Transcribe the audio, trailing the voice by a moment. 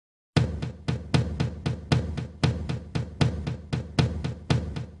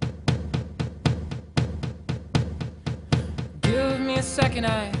a second,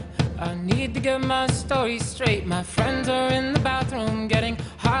 I need to get my story straight. My friends are in the bathroom getting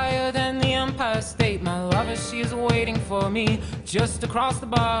higher than the Empire State. My lover, she is waiting for me just across the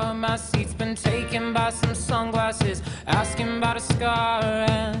bar. My seat's been taken by some sunglasses, asking about a scar.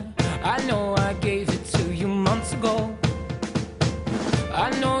 And I know I gave it to you months ago. I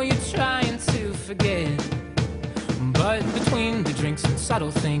know you're trying to forget, but between the drinks and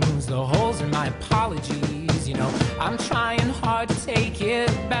subtle things, the holes in my apologies, you know, I'm trying hard to take it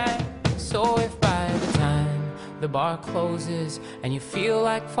back. So if by the time the bar closes and you feel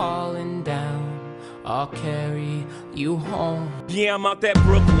like falling down, I'll carry you home. Yeah, I'm out that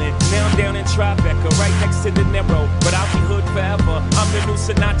Brooklyn, now I'm down in Tribeca, right next to the Narrow, but I'll be hood forever. I'm the new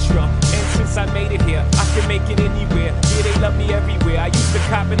Sinatra, and since I made it here, I can make it anywhere. Yeah, they love me everywhere. I used to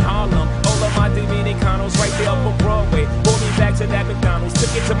cop in Harlem, all of my Dominicanos right there up on Broadway. Pulled me back to that McDonald's,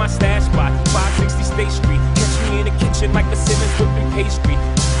 took it to my stash spot, 560 State Street. Catch me in the kitchen like the Simmons whipping pastry.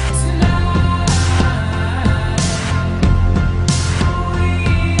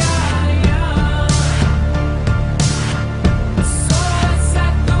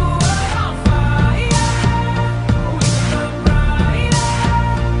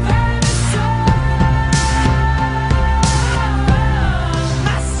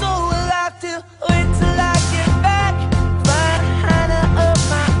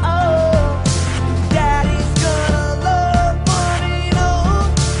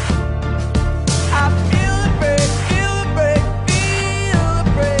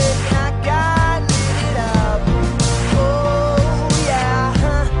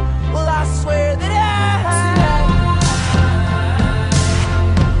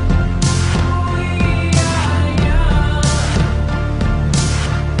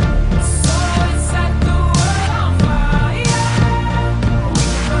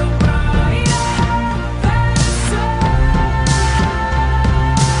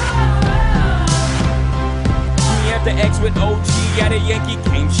 With OG at a Yankee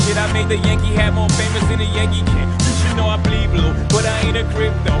game. Shit, I made the Yankee hat more famous than the Yankee can. You should know I bleed blue, but I ain't a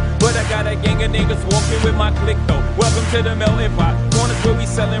crypto. But I got a gang of niggas walking with my click though. Welcome to the melting pot, corners where we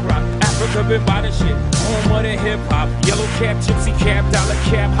selling rock. Africa been by the shit, home of the hip hop. Yellow cap, gypsy cap, dollar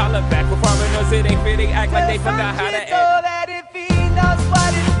cap, holla back. For foreigners it ain't fair, they act like they forgot how to act.